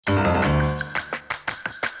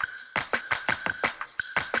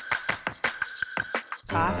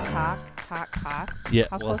talk. Yeah.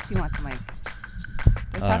 How close do you want the mic?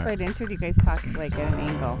 Do I talk right into it? Do you guys talk like at an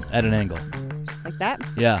angle? At an angle. Like that?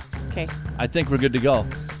 Yeah. Okay. I think we're good to go.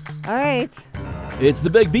 All right. It's the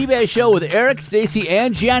Big BBay Show with Eric, Stacey,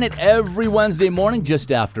 and Janet every Wednesday morning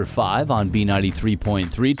just after 5 on B93.3.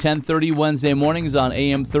 10:30 Wednesday mornings on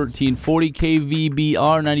AM 1340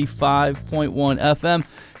 KVBR 95.1 FM.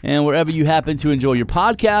 And wherever you happen to enjoy your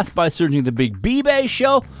podcast by searching the Big BBay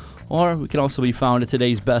Show. Or we can also be found at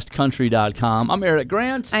today'sbestcountry.com. I'm Eric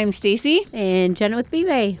Grant. I'm Stacey. And Janet with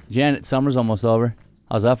BBay. Janet, summer's almost over.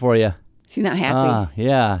 How's that for you? She's not happy.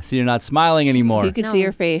 Yeah. See, you're not smiling anymore. You can see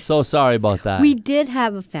her face. So sorry about that. We did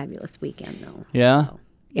have a fabulous weekend, though. Yeah? So,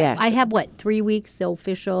 yeah. I have, 3 weeks? The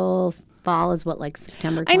official fall is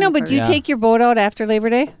September 21st? I know, but do you take your boat out after Labor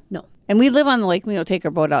Day? No. And we live on the lake. We don't take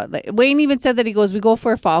our boat out. Wayne even said that we go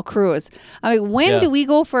for a fall cruise. I'm like, when do we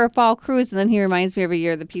go for a fall cruise? And then he reminds me every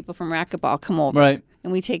year the people from racquetball come over. Right.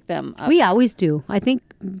 And we take them up. We always do. I think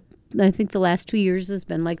the last 2 years has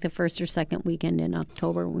been like the first or second weekend in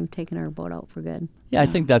October when we've taken our boat out for good. Yeah, I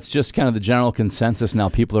think that's just kind of the general consensus now.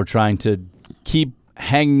 People are trying to keep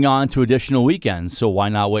hanging on to additional weekends. So why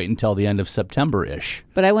not wait until the end of September-ish?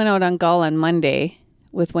 But I went out on Gull on Monday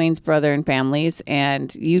with Wayne's brother and families,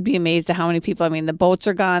 and you'd be amazed at how many people. I mean, the boats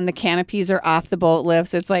are gone, the canopies are off the boat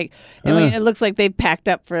lifts. It's like, I mean, it looks like they've packed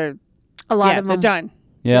up for a lot of them. They're done.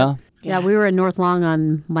 Yeah? Yeah, we were in North Long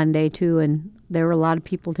on Monday too, and there were a lot of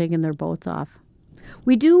people taking their boats off.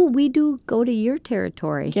 We do go to your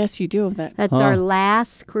territory. Yes, you do. That's our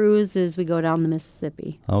last cruise. Is we go down the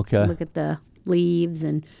Mississippi. Okay. Look at the leaves,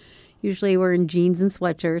 and usually we're in jeans and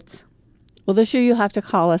sweatshirts. Well, this year you'll have to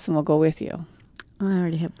call us, and we'll go with you. I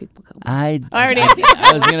already have people come. I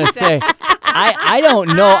was going to say, I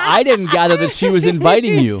don't know. I didn't gather that she was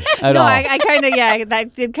inviting you at all. No, I kind of,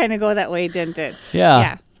 that did kind of go that way, didn't it?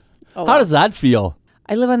 Yeah. Oh, How does that feel?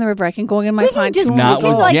 I live on the river. I can go in my pontoon. Not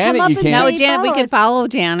with Janet, you can't. Now with Janet, we can follow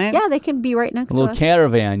Janet. Yeah, they can be right next A to little us.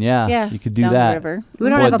 caravan, yeah. You could do down that. the river. We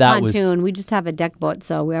don't Boy, have a that pontoon. We just have a deck boat,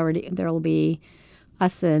 so there will be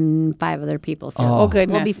us and 5 other people. So Oh,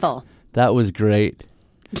 goodness. we'll be full. That was great.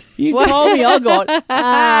 You call me, I'll go.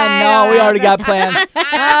 No, we already got plans.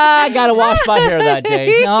 I got to wash my hair that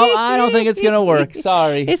day. No, I don't think it's going to work.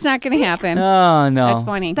 Sorry. It's not going to happen. Oh, no. That's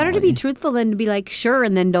funny. It's better to be truthful than to be like, sure,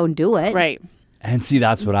 and then don't do it. Right. And see,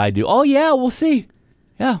 that's what I do. Oh, yeah, we'll see.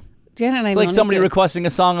 Yeah. Janet and I It's like somebody requesting a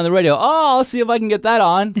song on the radio. Oh, I'll see if I can get that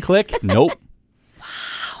on. Click. Nope. Wow.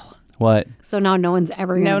 What? So now no one's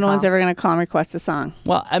ever going to No one's ever going to call and request a song.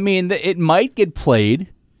 Well, I mean, it might get played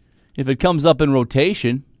if it comes up in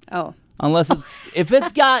rotation. Oh. Unless if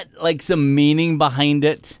it's got like some meaning behind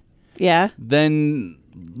it. Yeah. Then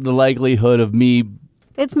the likelihood of me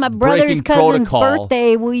It's my brother's breaking cousin's protocol.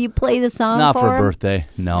 birthday. Will you play the song Not for a him? birthday.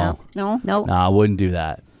 No. No? No. I wouldn't do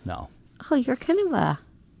that. No. Oh, you're kind of a...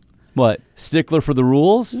 What? Stickler for the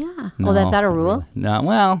rules? Yeah. No, Oh, that's not a rule? No.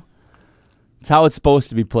 Well, it's how it's supposed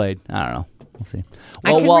to be played. I don't know. We'll see.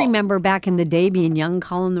 I Well, can remember back in the day being young,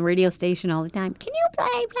 calling the radio station all the time. Can you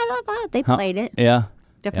play blah, blah, blah? They played it. Yeah.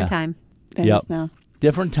 Different time. That Yep. is now.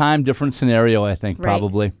 Different time, different scenario, I think, Right.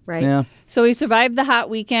 probably. Right. Yeah. So we survived the hot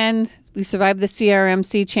weekend. We survived the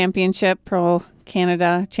CRMC Championship, Pro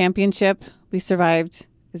Canada Championship. We survived.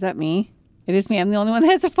 Is that me? It is me. I'm the only one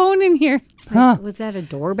that has a phone in here. Huh. Was that a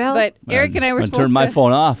doorbell? But Eric and I were I'm supposed turn my to.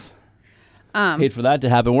 phone off. Hate for that to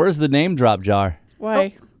happen. Where's the name drop jar?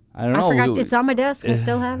 Why? I don't know. I forgot. It's on my desk. I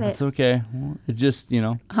still have it. It's okay. Well, it just,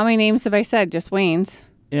 How many names have I said? Just Wayne's.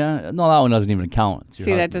 Yeah. No, that one doesn't even count. It's your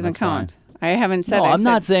See, that husband. doesn't That's fine. count. I haven't said. No, I'm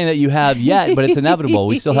not saying that you have yet, but it's inevitable.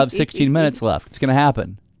 We still have 16 minutes left. It's going to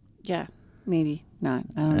happen. Yeah, maybe not.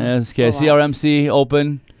 I don't know. Okay. CRMC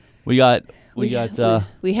open. We got we had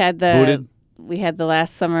booted. we had the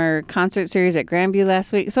last summer concert series at Grandview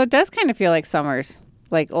last week, so it does kind of feel like summer's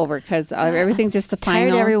like over because everything's just the Tired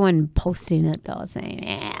final. of everyone posting it though, saying,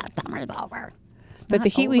 "Yeah, summer's over." But the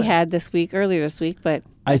heat we had earlier this week, but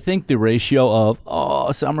I think the ratio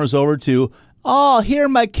of summer's over to here are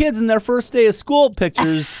my kids in their first day of school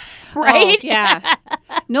pictures. Right? Oh, yeah.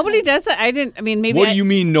 Nobody does that. Maybe. What do you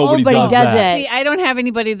mean nobody Nobody does does that? it. See, I don't have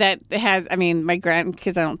anybody that has. My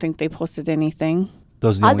grandkids. I don't think they posted anything.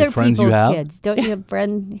 Those are the Other only friends people's you have? kids. Don't you have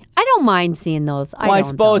friends? I don't mind seeing those. I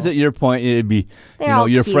suppose at your point it'd be They're all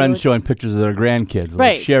your cute. friends showing pictures of their grandkids, like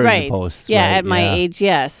Right. sharing right. the posts. Yeah, right? at my age,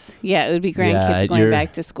 yes. Yeah, it would be grandkids at going your-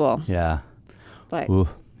 back to school. Yeah. But Ooh,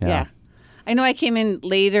 yeah. I know I came in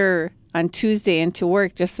later on Tuesday into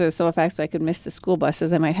work just so I could miss the school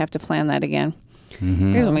buses. I might have to plan that again.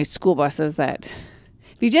 Mm-hmm. There's only school buses that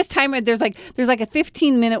if you just time it, there's like a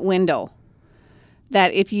 15-minute window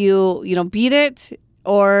that if you beat it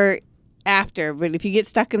or after. But if you get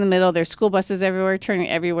stuck in the middle, there's school buses everywhere, turning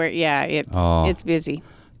everywhere. Yeah, it's busy.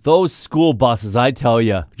 Those school buses, I tell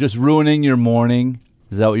you, just ruining your morning.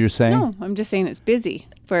 Is that what you're saying? No, I'm just saying it's busy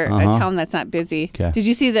for a town that's not busy. Okay. Did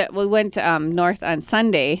you see that we went north on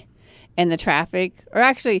Sunday and the traffic, or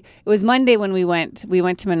actually it was Monday when we went to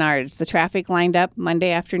Menards. The traffic lined up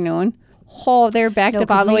Monday afternoon. Oh, they're backed up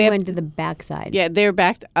all the way we up. went to the backside. Yeah, they're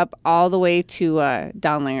backed up all the way to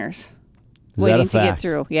Downlingers. Waiting to get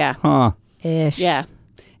through. Yeah. Huh. Ish. Yeah.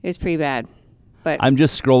 It was pretty bad. But I'm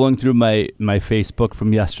just scrolling through my Facebook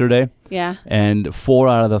from yesterday. Yeah. And 4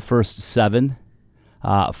 out of the first 7,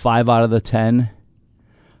 5 out of the 10,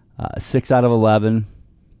 6 out of 11,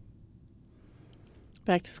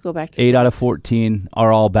 back to school. 8 out of 14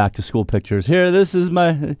 are all back to school pictures. Here, this is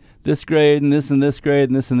this grade and this grade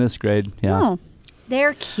and this grade. Yeah. Oh.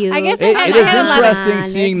 They're cute. I guess It I is had a lot interesting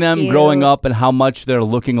seeing them growing up and how much they're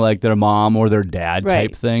looking like their mom or their dad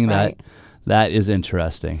type thing. Right. That is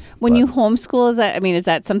interesting. When you homeschool, is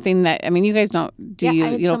that something that, you guys don't,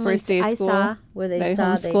 first day of I school? saw where they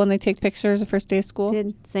saw homeschool and they take pictures of first day of school?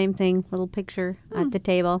 did same thing, little picture at the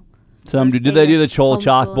table. Some First did day they do the of whole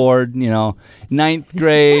homeschool. chalkboard, 9th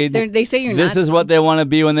grade. They say you're this not. is what they want to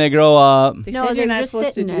be when they grow up. They No, said they're you're not just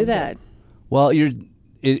supposed to sitting do there. that. Well,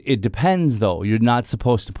 it depends though. You're not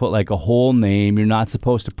supposed to put like a whole name. You're not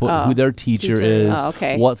supposed to put who their teacher is, Oh,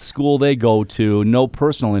 okay. what school they go to, no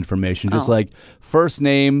personal information, just like first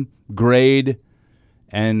name, grade,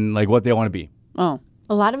 and like what they want to be. Oh.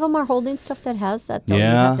 A lot of them are holding stuff that has that. Though.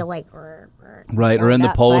 Yeah. You have to like. Right, or in the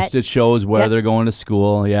that, post but- it shows where they're going to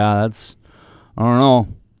school. Yeah, that's, I don't know.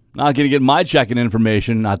 Not going to get my checking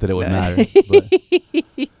information. Not that it would matter. But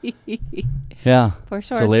yeah. For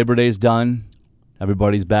sure. So Labor Day's done.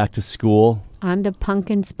 Everybody's back to school. On to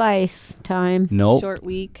pumpkin spice time. Nope. Short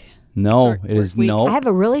week. No, short it is work week. no. I have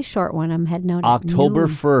a really short one. I'm heading out at October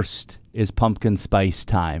noon. 1st is pumpkin spice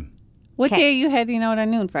time. What 'Kay. day are you heading out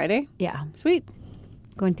on noon? Friday? Yeah, Sweet.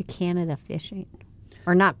 going to Canada fishing,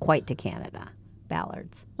 or not quite to Canada.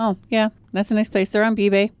 Ballards. Oh, yeah. That's a nice place. They're on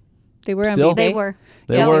BBay. They were Still? on BBay. They were.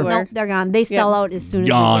 They Yeah, were. they were. Nope, they're gone. They sell out as soon as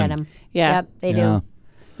Gone. we get them. Yeah. Yep, they Yeah. do.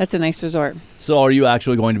 That's a nice resort. So are you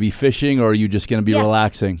actually going to be fishing or are you just going to be Yes.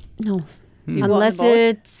 relaxing? No, You go on unless the boat?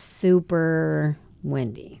 it's super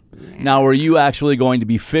windy. Now, are you actually going to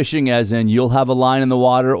be fishing as in you'll have a line in the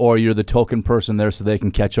water or you're the token person there so they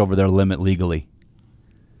can catch over their limit legally?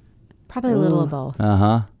 Probably a little of both.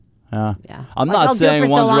 Uh-huh. Yeah. Yeah. I'm Like, not I'll do it saying for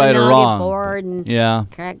so one's long, right then or I'll wrong. Get bored and Yeah.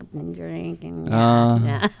 crack and drink and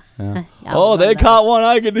Yeah. yeah. Oh, they caught one.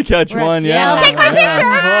 I get to catch one. Yeah. I'll take my picture.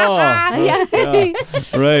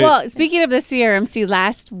 Right. Well, speaking of the CRMC,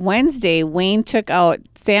 last Wednesday, Wayne took out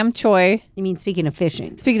Sam Choi. You mean speaking of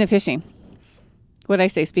fishing? Speaking of fishing. What did I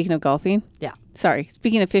say? Speaking of golfing? Yeah. Sorry.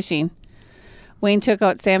 Speaking of fishing, Wayne took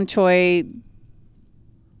out Sam Choi,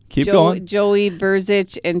 Keep going. Joey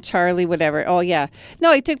Burzich, and Charlie whatever. Oh, yeah.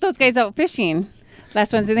 No, he took those guys out fishing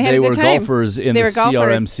last Wednesday. They had They a good were time. golfers in They the were golfers.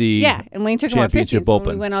 CRMC Yeah, and Wayne took them out fishing. Championship So when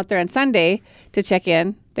Open. we went out there on Sunday to check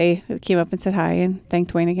in. They came up and said hi and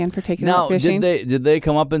thanked Wayne again for taking them Now, out fishing. did they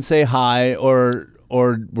come up and say hi or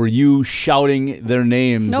were you shouting their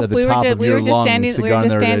names Nope, at the top of your lungs to garner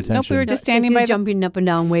their attention? Nope, we were just standing Stacey's by the jumping up and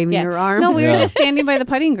down, waving Yeah. your arms. No, we were Yeah. just standing by the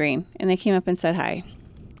putting green, and they came up and said hi.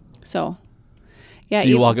 So, yeah. So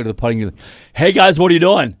you walk into the putting, you're like, hey guys, what are you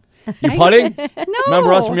doing? You putting? No.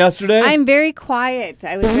 Remember us from yesterday? I'm very quiet.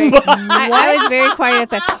 I was very, I was very quiet at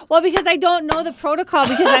that. Well, because I don't know the protocol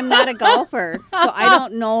because I'm not a golfer, so I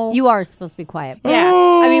don't know. You are supposed to be quiet. Yeah,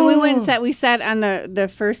 I mean, we went and sat. We sat on the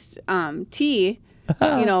first tee.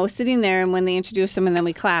 Sitting there, and when they introduced him, and then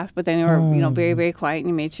we clapped, but then you were, very, very quiet, and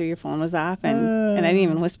you made sure your phone was off, and I didn't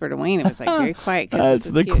even whisper to Wayne. It was like very quiet. That's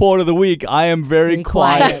the quote of the week. I am very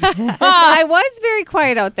quiet. I was very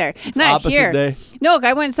quiet out there. Not opposite here. day. No,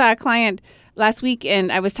 I went and saw a client last week, and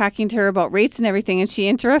I was talking to her about rates and everything, and she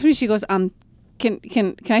interrupted me. She goes,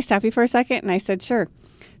 can I stop you for a second? And I said, sure.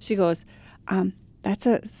 She goes, that's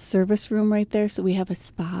a service room right there, so we have a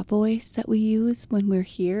spa voice that we use when we're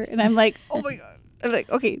here. And I'm like, oh my God. I'm like,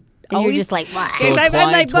 okay. And you're just like, "Wah." So a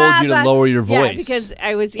client told you to lower your voice. Yeah, because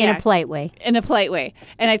I was In a polite way. in a polite way.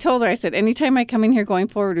 And I told her, I said, anytime I come in here going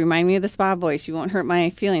forward, remind me of the spa voice. You won't hurt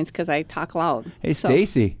my feelings because I talk loud. Hey, So-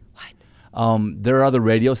 Stacey. What? There are other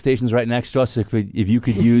radio stations right next to us. If you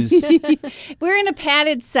could use We're in a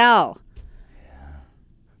padded cell.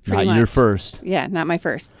 Pretty not your much. first. Yeah, not my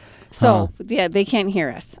first. So, yeah, they can't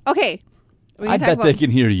hear us. Okay. We're gonna I talk bet about- they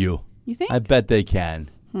can hear you. You think? I bet they can.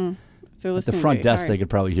 So At the listening front very desk, hard. they could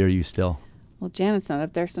probably hear you still. Well, Janet's not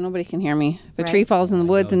up there, so nobody can hear me. If a Right. tree falls in the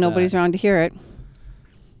woods and nobody's around to hear it.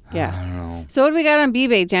 Yeah. So what do we got on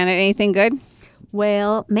BBay, Janet? Anything good?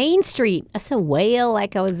 Whale, Main Street. I said whale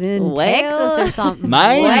like I was in Texas or something.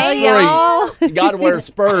 Main Street. Y'all. You got to wear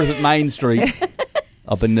spurs at Main Street.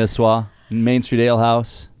 Up in Nisswa. Main Street Ale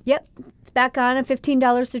House. Yep. It's back on a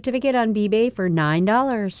 $15 certificate on BBay for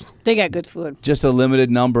 $9. They got good food. Just a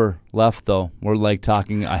limited number left, though. We're like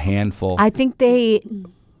talking a handful. I think they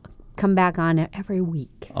come back on it every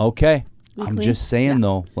week. Okay. Weekly? I'm just saying,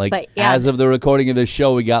 though. Like, But, yeah. as of the recording of this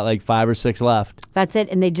show, we got like 5 or 6 left. That's it.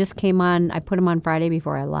 And they just came on. I put them on Friday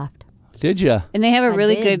before I left. Did you? And they have a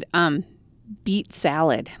really did. good beet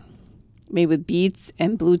salad made with beets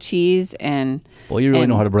and blue cheese and Boy, you really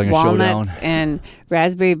know how to bring a show down. walnuts and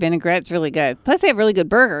raspberry vinaigrette. It's really good. Plus, they have really good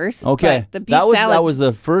burgers. Okay. but the beet That was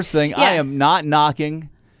the first thing. I Yeah. am not knocking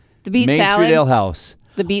the beet Main salad. Street Ale House.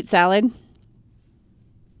 The beet salad.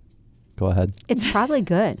 Go ahead. It's probably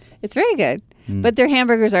good. It's very good. But their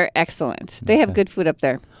hamburgers are excellent. They have good food up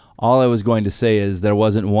there. All I was going to say is there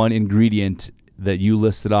wasn't one ingredient that you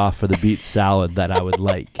listed off for the beet salad that I would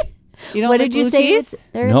like. You know What the did you blue say? cheese?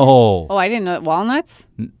 No. Oh, I didn't know it. Walnuts?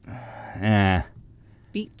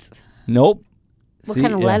 Beets. Nope. What See,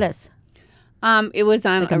 kind of yeah. lettuce? It was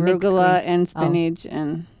on Like a mixed arugula green. and spinach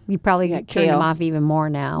and You probably Yeah, could turn them kale. off even more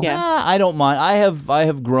now. Yeah. I don't mind. I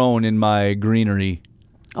have grown in my greenery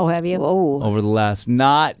Oh, have you? whoa. over the last,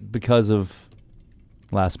 not because of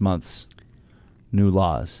last month's new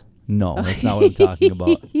laws. No, that's not what I'm talking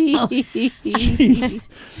about. Jeez.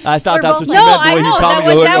 I thought that's what you No, meant the I way you know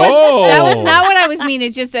commented. Like, that was oh. not what I was meaning.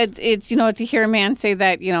 It's just that it's to hear a man say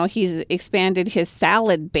that he's expanded his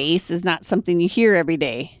salad base is not something you hear every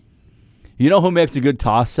day. You know who makes a good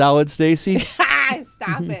tossed salad, Stacey?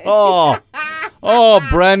 Stop it. Oh,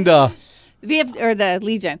 Brenda. Or the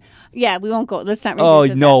Legion. Yeah, we won't go. Let's not. Oh,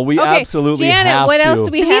 revisit no, that. we Okay, absolutely Janet, have what to. else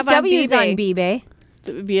do we have on BFW is on BBay? BBay.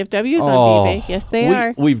 The BFW's on BBay. Yes, they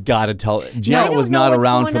are. We've got to tell. I Janet don't was know not what's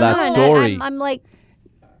around going for that on. story. I'm like,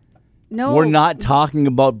 No, We're not talking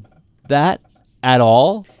about that at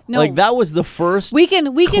all. No. Like that was the first We can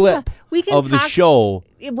clip we can of the talk- show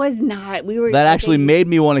It was not. We were that actually okay. made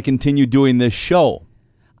me want to continue doing this show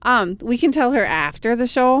We can tell her after the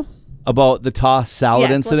show. about the tossed salad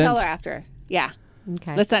Yes, incident. we'll tell her after. Yeah.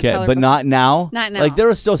 okay. Let's not Okay, tell her. but not now. Not now. Like there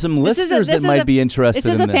are still some listeners that might be interested.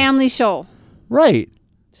 This is in a family show, right?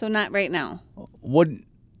 so not right now. What?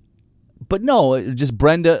 But no, just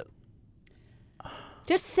Brenda.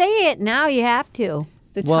 Just say it now. You have to.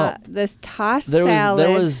 This tossed There salad.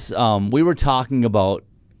 was we were talking about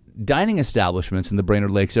dining establishments in the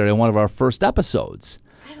Brainerd Lakes area in one of our first episodes.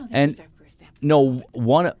 I don't think and it was our first episode.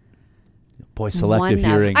 No, boy, selective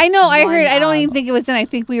One of- hearing. I know. I One heard. I don't of- even think it was then. I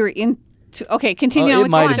think we were in. Okay, continue on it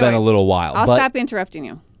with might the have been story. a little while. I'll but stop interrupting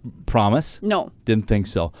you. Promise? No. Didn't think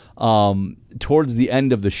so. Towards the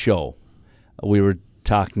end of the show, we were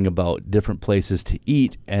talking about different places to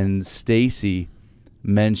eat, and Stacey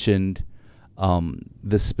mentioned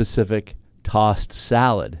the specific tossed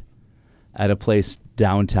salad at a place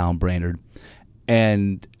downtown Brainerd.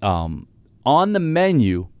 And on the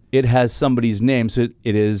menu, it has somebody's name. So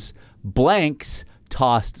it is Blank's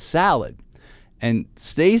Tossed Salad. And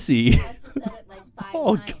Stacey,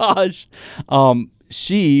 oh gosh,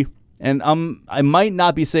 she, and I might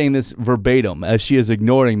not be saying this verbatim as she is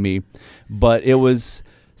ignoring me, but it was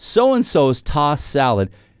so-and-so's tossed salad.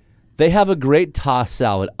 They have a great tossed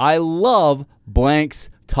salad. I love Blank's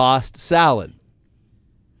tossed salad.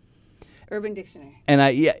 Urban Dictionary.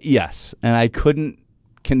 And yes, and I couldn't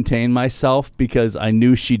contain myself because I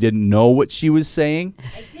knew she didn't know what she was saying.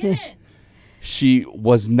 I didn't. She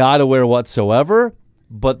was not aware whatsoever,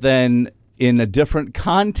 but then in a different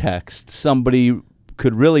context, somebody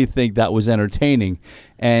could really think that was entertaining.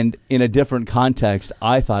 And in a different context,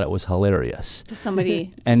 I thought it was hilarious.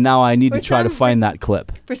 Somebody. And now I need For to try to some- find that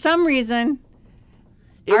clip. For some reason.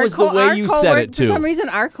 It was the way you said it, too. For some reason,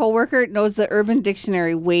 our coworker knows the Urban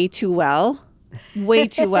Dictionary way too well. Way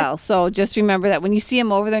too well. So just remember that when you see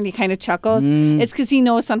him over there and he kind of chuckles, it's because he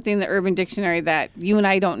knows something in the Urban Dictionary that you and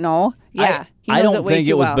I don't know. Yeah, he knows I don't it way think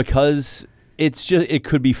too it was well. because it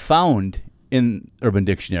could be found in Urban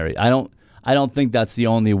Dictionary. I don't think that's the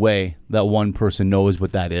only way that one person knows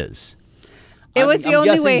what that is. It was the I'm only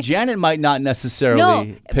guessing way. Janet might not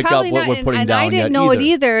necessarily pick up probably what not. we're putting and down I didn't yet know it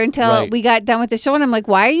either until Right. we got done with the show, and I'm like,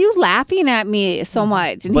 "Why are you laughing at me so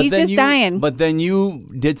much?" And he's then just dying. But then you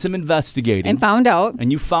did some investigating and found out,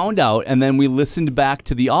 and you found out, and then we listened back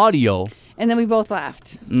to the audio. and then we both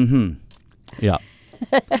laughed. Yeah.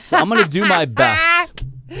 So I'm going to do my best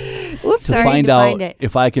Oops, to sorry. find to out find it.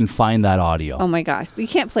 if I can find that audio. Oh my gosh, but you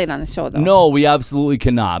can't play it on the show though. No, we absolutely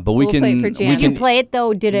cannot. But we We'll play it for can. Jan. We Did you can. play it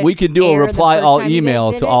though? Did it? We can do a air the reply first all time you guys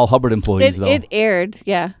email did to it? all Hubbard employees, though. It aired.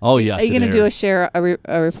 Yeah. Oh, yes, Are you it going to do aired.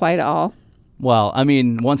 a reply to all? Well, I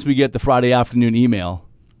mean, once we get the Friday afternoon email,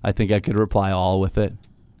 I think I could reply all with it.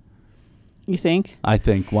 You think? I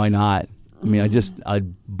think. Why not? I mean,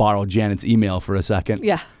 I'd borrow Janet's email for a second.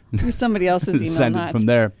 Yeah. Use somebody else's email. Send it from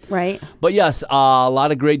there. Right. But yes, a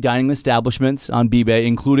lot of great dining establishments on BBay,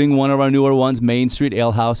 including one of our newer ones, Main Street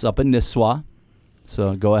Ale House up in Nisswa.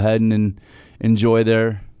 So go ahead and enjoy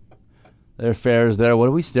their fares there. What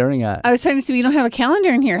are we staring at? I was trying to see, we don't have a calendar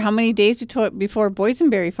in here. How many days before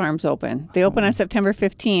Boysenberry Farms open? They open on September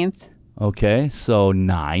 15th. Okay, so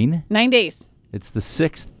 9. 9 days. It's the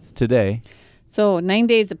 6th today. So 9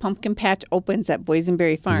 days, the pumpkin patch opens at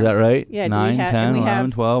Boysenberry Farms. Is that right? Yeah. 9, 10,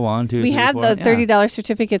 11, 12, 1, 2, 3, We have 4. the $30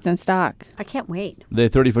 certificates in stock. I can't wait. They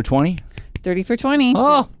 30 for 20? 30 for 20.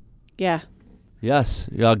 Oh, Yeah. yes.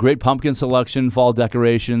 Yeah, great pumpkin selection, fall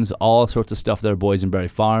decorations, all sorts of stuff there at Boysenberry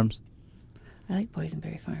Farms. I like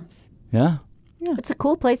Boysenberry Farms. Yeah. It's a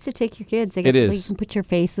cool place to take your kids. They It You is. can put your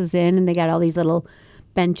faces in, and they got all these little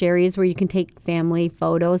bench areas where you can take family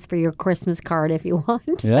photos for your Christmas card if you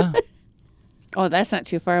want. Yeah. Oh, that's not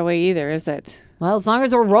too far away either, is it? Well, as long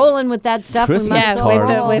as we're rolling with that stuff, Christmas we must Yeah, go card. with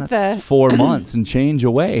the- roll. with That's 4 months and change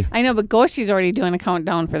away. I know, but Goshi's already doing a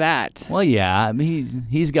countdown for that. Well, yeah. I mean,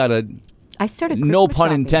 he's got a, I started no Christmas pun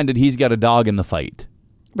shopping. intended, he's got a dog in the fight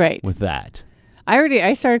Right. with that.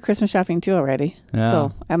 I started Christmas shopping too already. Yeah.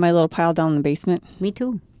 So I have my little pile down in the basement. Me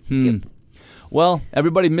too. Well,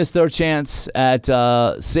 everybody missed their chance at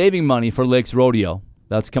saving money for Lakes Rodeo.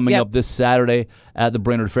 That's coming Yep. up this Saturday at the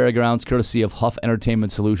Brainerd Fairgrounds, courtesy of Huff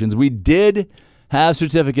Entertainment Solutions. We did have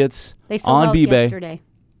certificates They sold on out BBay. yesterday.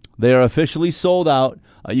 They are officially sold out.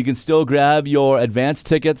 You can still grab your advance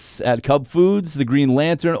tickets at Cub Foods, the Green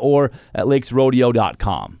Lantern, or at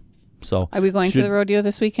lakesrodeo.com. So Are we going to the rodeo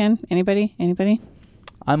this weekend? Anybody?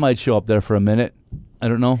 I might show up there for a minute. I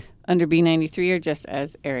don't know. Under B93 or just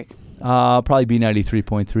as Eric? Probably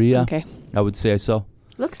B93.3, yeah. Okay. I would say so.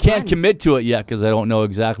 Looks Can't fun. commit to it yet because I don't know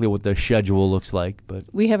exactly what the schedule looks like. But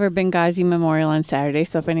We have our Benghazi Memorial on Saturday,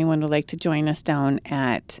 so if anyone would like to join us down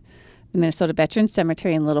at the Minnesota Veterans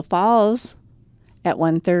Cemetery in Little Falls at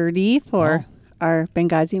 1:30 for our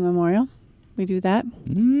Benghazi Memorial. We do that.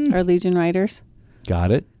 Our Legion Riders.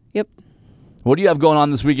 got it. Yep. What do you have going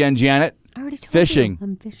on this weekend, Janet? I already told Fishing. You.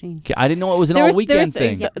 I'm fishing. Okay, I didn't know it was an all-weekend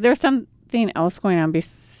thing. There's something else going on.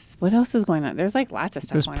 What else is going on? There's like lots of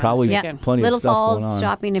stuff There's going probably on this Yeah. weekend. plenty Little of stuff Falls going on.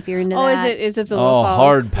 shopping if you're into Oh, that. is it the Little Oh, Falls?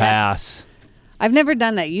 hard pass. I've never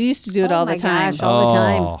done that. You used to do it all my the time. Gosh, all the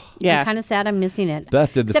time. Oh. Yeah. I'm kind of sad I'm missing it.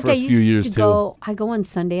 Beth did the Except first I few used years, to too. go, I go on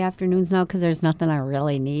Sunday afternoons now because there's nothing I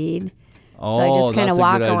really need. Oh, So I just kind that's of a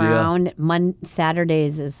walk good idea. around.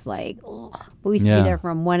 Saturdays is like, ugh. We used to Yeah. be there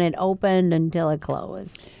from when it opened until it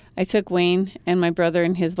closed. I took Wayne and my brother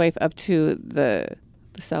and his wife up to the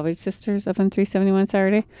Salvage Sisters up on 371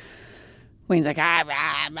 Saturday. Wayne's like,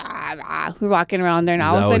 we're walking around there, and Is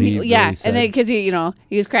all of that a what sudden, he really and said? then because he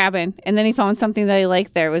was crabbing, and then he found something that he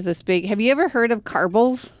liked. There was this big. Have you ever heard of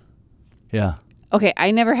carbles? Yeah. Okay,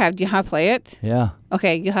 I never have. Do you know how to play it? Yeah.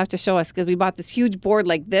 Okay, you'll have to show us because we bought this huge board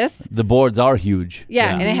like this. The boards are huge.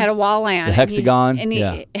 Yeah, and it had a wall line. The hexagon? And he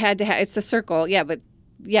Yeah. had to have. It's a circle. Yeah, but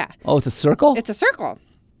yeah, Oh, it's a circle? it's a circle.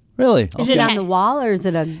 Really? Is it on the wall or is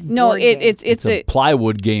it a No, board game? It's a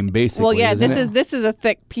plywood game, basically. Well, yeah, isn't this is a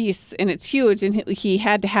thick piece and it's huge, and he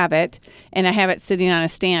had to have it, and I have it sitting on a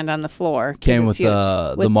stand on the floor. 'cause Came it's with huge.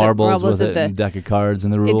 the marbles with at it and deck of cards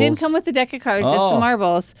and the rules. It didn't come with the deck of cards, just Oh. the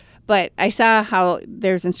marbles. But I saw how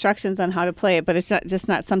there's instructions on how to play it, but it's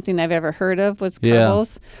not something I've ever heard of. Was Yeah.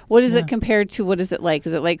 Carbles? What is it compared to? What is it like?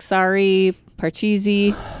 Is it like Sorry,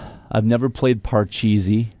 Parcheesi? I've never played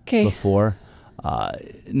Parcheesi 'Kay. before.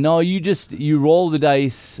 No, you roll the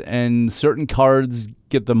dice, and certain cards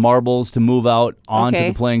get the marbles to move out onto Okay.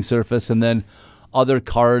 the playing surface, and then other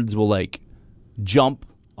cards will like jump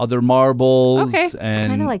other marbles. Okay. It's and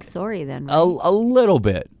kind of like Sorry then. Right? a little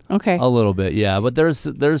bit. Okay. A little bit, yeah. But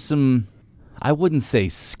there's some, I wouldn't say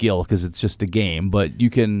skill because it's just a game, but you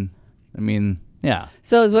can, I mean, yeah.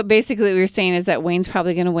 So is what basically we were saying is that Wayne's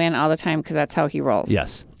probably going to win all the time because that's how he rolls.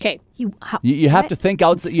 Yes. Okay. You have to think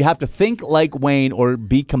outside. You have to think like Wayne or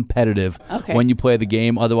be competitive Okay. when you play the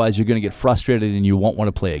game. Otherwise, you're going to get frustrated and you won't want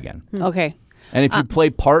to play again. Okay. And if you play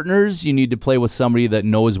partners, you need to play with somebody that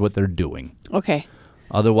knows what they're doing. Okay.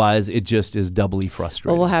 Otherwise, it just is doubly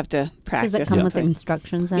frustrating. Well, we'll have to practice. Does it come with something.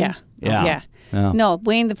 instructions then? Yeah. Yeah. Yeah. No,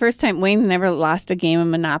 Wayne, the first time, Wayne never lost a game of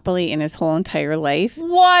Monopoly in his whole entire life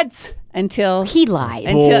What? until He lies.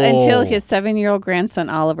 until his 7-year-old grandson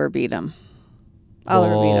Oliver beat him.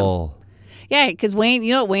 Oliver beat him. Oh. Yeah, because Wayne,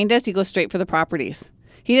 you know what Wayne does? He goes straight for the properties.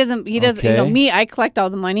 He doesn't. Okay. Me, I collect all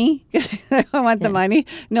the money. I want the money.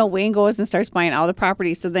 No, Wayne goes and starts buying all the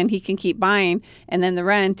properties, so then he can keep buying, and then the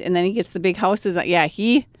rent, and then he gets the big houses. Yeah,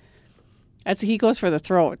 he goes for the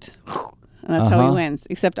throat, and that's how he wins.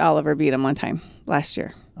 Except Oliver beat him one time last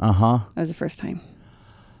year. That was the first time.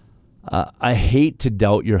 I hate to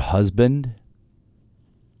doubt your husband.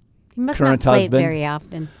 He must Current not play husband. it very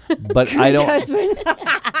often. But I don't.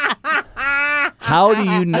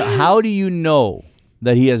 How do you know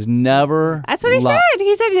that he has never? That's what he said.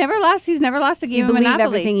 He said he never lost. He's never lost a game You of believe Monopoly.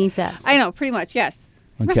 everything he says. I know, pretty much. Yes.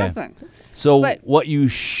 It's my husband. So But- what you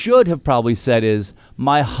should have probably said is,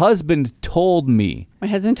 my husband told me My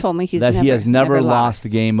husband told me he has never lost a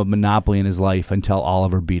game of Monopoly in his life until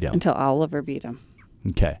Oliver beat him. until Oliver beat him.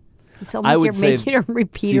 Okay. So I would you're say, making him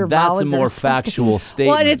repeat see, her that's vowels a or more something. factual statement.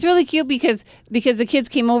 Well, and it's really cute because the kids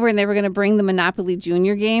came over and they were going to bring the Monopoly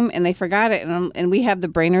Junior game and they forgot it. And we have the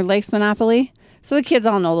Brainerd Lakes Monopoly. So the kids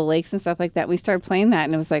all know the lakes and stuff like that. We started playing that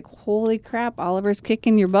and it was like, holy crap, Oliver's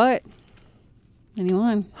kicking your butt. And he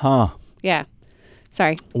won. Huh. Yeah.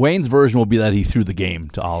 Sorry. Wayne's version will be that he threw the game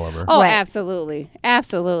to Oliver. Oh, Right. absolutely.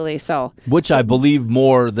 Absolutely. So, Which I believe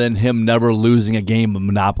more than him never losing a game of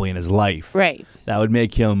Monopoly in his life. right. That would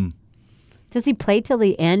make him. Does he play till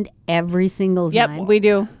the end every single Yep, time? we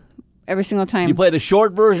do. Every single time. You play the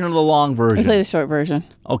short version or the long I version? play the short version.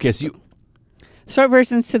 Okay, so you. Short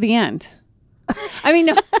version's to the end. I mean,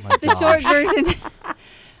 no, the short version.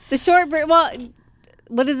 The short version. Well,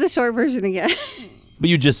 what is the short version again? But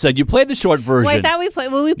you just said you played the short version. Well, I thought we play.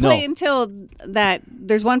 Well, we play No. until that.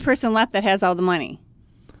 There's one person left that has all the money.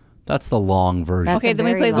 That's the long version. That's Okay, a then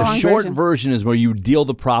we very play the The long short version. version is where you deal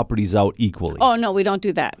the properties out equally. Oh no, we don't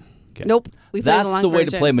do that. Okay. Nope. We play That's the long the way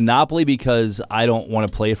version. to play Monopoly because I don't want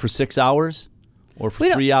to play it for 6 hours or for We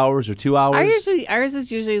don't- 3 hours or 2 hours. Ours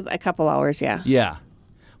is usually a couple hours. Yeah. Yeah.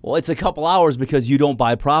 Well, it's a couple hours because you don't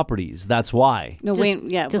buy properties. That's why. No, Wayne.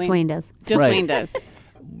 Yeah, Just Wayne does. Just Right. Wayne does.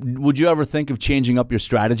 Would you ever think of changing up your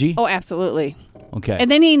strategy? Oh, absolutely. Okay. And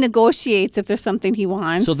then he negotiates if there's something he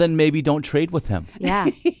wants. So then maybe don't trade with him. Yeah.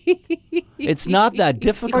 It's not that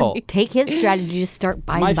difficult. Take his strategy, just start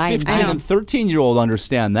buying, My buying, 15 buying. and 13-year-old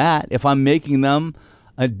understand that. If I'm making them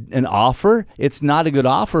an offer, it's not a good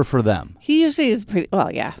offer for them. he usually is pretty.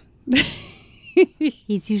 Well, yeah.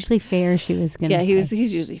 He's usually fair, she was going to Yeah, he's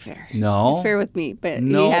usually fair. No. He's fair with me, but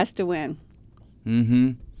No. he has to win.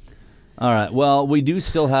 All right. Well, we do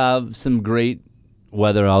still have some great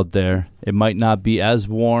weather out there. It might not be as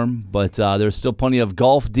warm, but there's still plenty of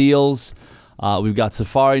golf deals. We've got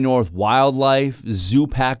Safari North Wildlife, zoo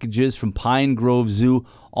packages from Pine Grove Zoo.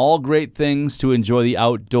 All great things to enjoy the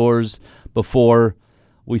outdoors before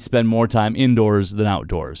we spend more time indoors than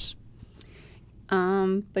outdoors.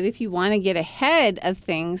 But if you want to get ahead of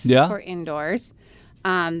things Yeah. for indoors,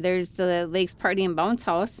 there's the Lakes Party and Bounce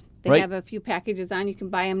House. They Right. have a few packages on. You can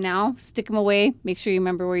buy them now. Stick them away. Make sure you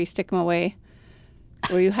remember where you stick them away,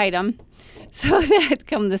 where you hide them, so that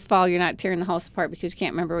come this fall you're not tearing the house apart because you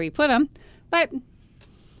can't remember where you put them. But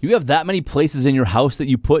You have that many places in your house that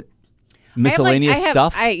you put miscellaneous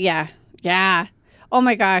stuff? Yeah. Oh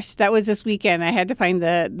my gosh, that was this weekend. I had to find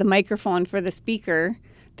the microphone for the speaker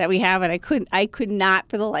that we have, and I could not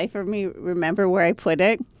for the life of me remember where I put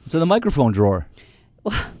it. It's in the microphone drawer.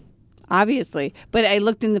 Obviously, but I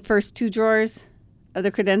looked in the first two drawers of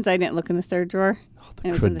the credenza. I didn't look in the third drawer. And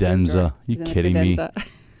it was in the third credenza. drawer. It You was in the kidding me? credenza.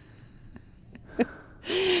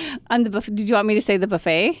 On the buffet, did you want me to say the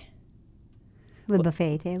buffet? The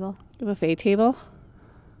buffet table. The buffet table.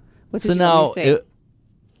 What did So you now, want me to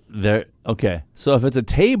say? okay. So if it's a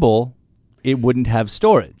table, it wouldn't have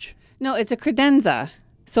storage. No, it's a credenza.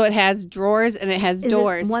 So it has drawers and it has Is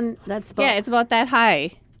doors. it one that's about, Yeah, it's about that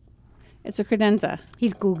high. It's a credenza.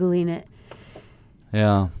 he's Googling it.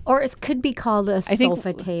 Yeah. Or it could be called a I think-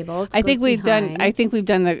 sofa table. It I think goes we've done. behind. I think we've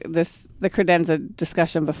done the credenza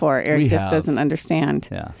discussion before. Eric We just have. doesn't understand.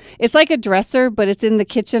 Yeah. It's like a dresser, but it's in the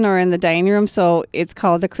kitchen or in the dining room, so it's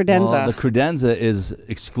called a credenza. Well, the credenza is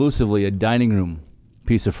exclusively a dining room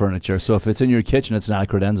piece of furniture. So if it's in your kitchen, it's not a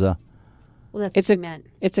credenza. Well, that's it's what a I meant.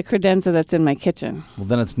 it's a credenza that's in my kitchen. Well,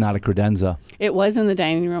 then it's not a credenza. It was in the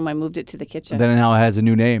dining room. I moved it to the kitchen. Then now it has a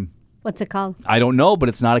new name. What's it called? I don't know, but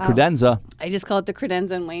it's not a Oh. credenza. I just call it the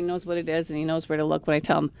credenza, and Wayne knows what it is, and he knows where to look when I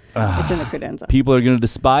tell him it's in the credenza. People are going to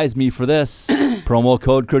despise me for this. Promo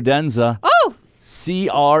code credenza. Oh,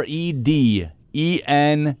 CREDENZA.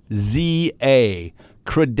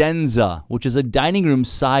 Credenza, which is a dining room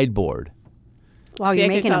sideboard. Wow, see, you're I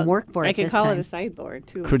could making call- him work for it I could this call time. it a sideboard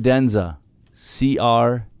too. Credenza.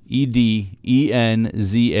 CREDENZA.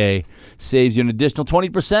 Saves you an additional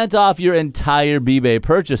 20% off your entire BBay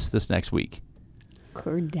purchase this next week.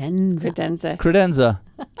 Credenza.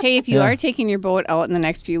 Hey, if you Yeah. are taking your boat out in the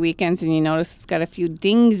next few weekends and you notice it's got a few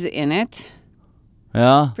dings in it,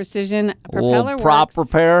 Yeah. Precision A Propeller little prop Works.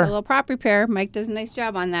 repair. A little prop repair. Mike does a nice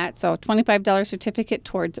job on that. So $25 certificate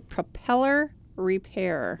towards propeller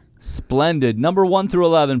repair. Splendid. Number 1 through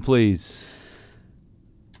 11, please.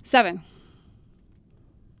 7.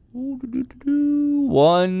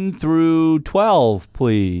 1 through 12,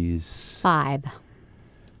 please. 5.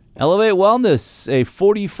 Elevate Wellness, a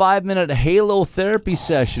 45-minute Halo therapy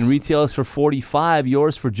session. Retails for $45,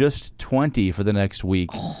 yours for just $20 for the next week.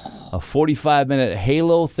 A 45-minute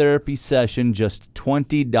Halo therapy session, just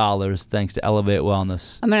 $20, thanks to Elevate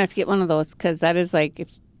Wellness. I'm going to have to get one of those because that is like...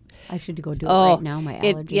 if I should go do it right now. My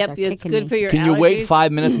allergies are it's kicking good me. for your Can allergies. you wait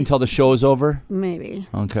 5 minutes until the show is over? Maybe.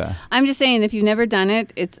 Okay. I'm just saying, if you've never done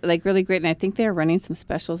it, it's like really great. And I think they're running some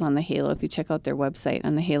specials on the Halo if you check out their website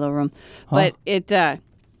on the Halo Room. But I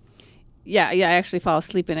actually fall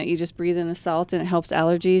asleep in it. You just breathe in the salt and it helps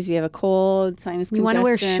allergies. You have a cold, sinus congestion. You want to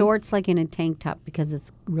wear shorts like in a tank top because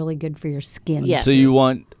it's really good for your skin. Yes. So you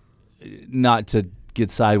want, not to get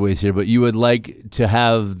sideways here, but you would like to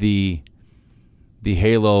have the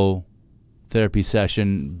Halo therapy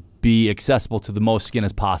session be accessible to the most skin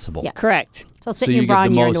as possible. Yeah. Correct. So sit So in you your bra get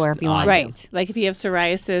and the your most underwear if you want Right. to. Like if you have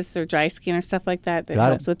psoriasis or dry skin or stuff like that, that Got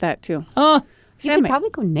helps it. with that too. You could probably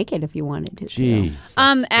go naked if you wanted to. Jeez.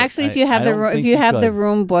 Actually, if you have the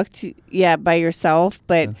room booked, by yourself,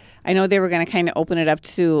 but I know they were going to kind of open it up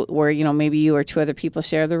to where maybe you or 2 other people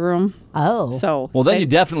share the room. Oh. So Well, then you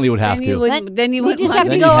definitely would have then to. you wouldn't. Then you We wouldn't just have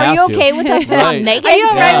want to Then go, you are you have to. okay with us Right. naked? Are you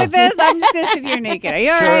all right Yeah. with this? I'm just going to sit here naked. Are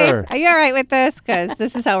you all Sure. right? Are you all right with this? Because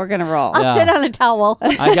this is how we're going to roll. I'll Yeah. sit on a towel.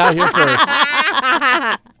 I got here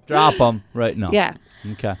first. Drop them. Right now. Yeah.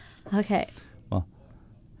 Okay. Okay.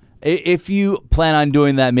 If you plan on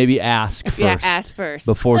doing that, maybe ask first. Yeah, ask first.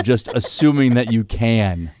 Before just assuming that you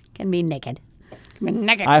can. Can be naked.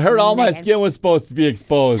 Naked. I heard all my skin was supposed to be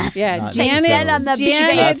exposed. Yeah, Not Janet said on the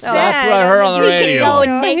Janet BBay said That's what I heard on the BBay radio. Go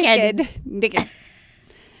show, naked. Naked.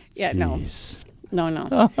 Yeah, no. Jeez.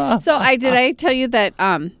 No. So I tell you that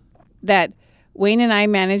that Wayne and I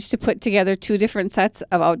managed to put together 2 different sets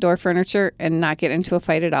of outdoor furniture and not get into a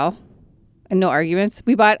fight at all. And no arguments.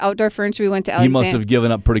 We bought outdoor furniture. We went to He Alexandria. must have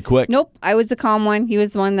given up pretty quick. Nope. I was the calm one. He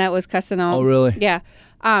was the one that was cussing out. Oh, really? Yeah.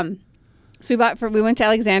 So we went to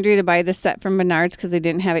Alexandria to buy this set from Menards because they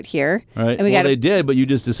didn't have it here. Right. And we Well, got they did, but you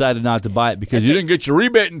just decided not to buy it because you didn't get your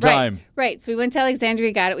rebate in time. Right. So we went to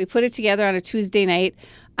Alexandria, got it. We put it together on a Tuesday night.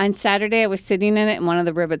 On Saturday, I was sitting in it, and one of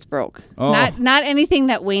the rivets broke. Oh. Not anything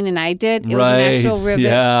that Wayne and I did. It was Right. an actual rivet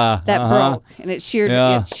Yeah. that Uh-huh. broke, and it sheared.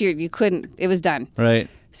 Yeah. It sheared. You couldn't. It was done. Right.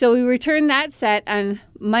 So we returned that set on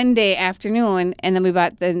Monday afternoon, and then we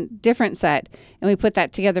bought the different set, and we put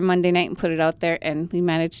that together Monday night and put it out there, and we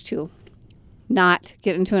managed to not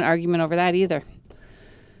get into an argument over that either.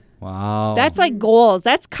 Wow. That's like goals.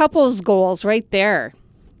 That's couples goals right there.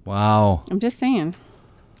 Wow. I'm just saying.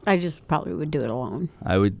 I just probably would do it alone.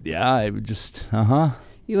 I would just,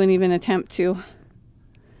 You wouldn't even attempt to.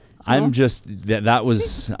 I'm just, that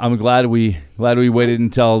was, I'm glad we waited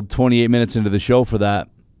until 28 minutes into the show for that.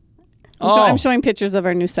 I'm showing pictures of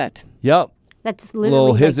our new set. Yep. That's literally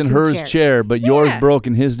Little his like and 2 hers chairs. chair, but yours broke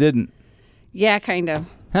and his didn't. Yeah, kind of.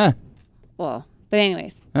 Huh. Well, but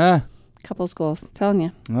anyways, Huh. couples goals. Telling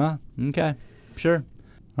you. Well, okay. Sure.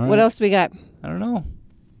 All What right. else we got? I don't know.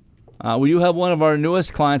 We do have one of our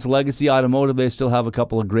newest clients, Legacy Automotive. They still have a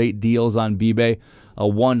couple of great deals on BBay. A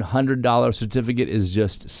 $100 certificate is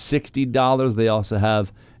just $60. They also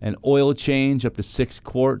have an oil change up to 6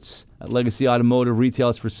 quarts at Legacy Automotive.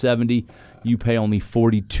 Retails for $70. You pay only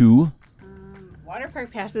 $42. Water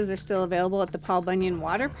park passes are still available at the Paul Bunyan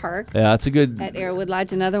Water Park Yeah, that's a good. at Arrowwood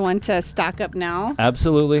Lodge. Another one to stock up now.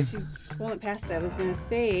 Absolutely. Pulling it past, I was going to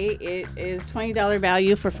say it is $20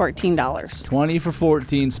 value for $14. 20 for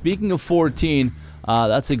 14. Speaking of 14,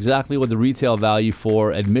 that's exactly what the retail value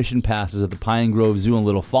for admission passes at the Pine Grove Zoo in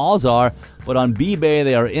Little Falls are. But on BBay,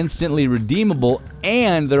 they are instantly redeemable,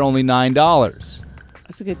 and they're only $9.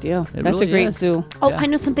 That's a good deal. It That's really a great is. zoo. Oh, Yeah. I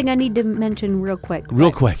know something I need to mention real quick.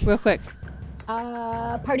 Real quick. Real quick.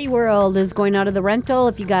 Party World is going out of the rental.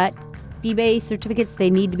 If you got BBay certificates, they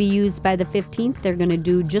need to be used by the 15th. They're going to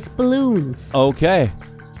do just balloons. Okay.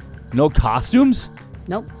 No costumes?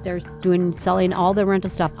 Nope, they're selling all the rental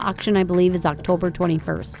stuff. Auction, I believe, is October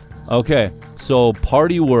 21st. Okay. So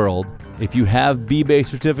Party World, if you have BBay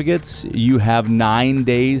certificates, you have 9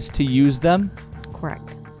 days to use them?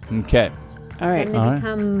 Correct. Okay. All right. And they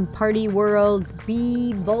become Party World's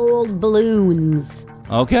Be Bold balloons.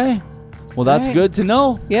 Okay. Well, that's All right. good to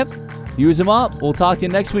know. Yep. Use them up. We'll talk to you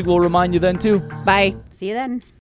next week. We'll remind you then, too. Bye. See you then.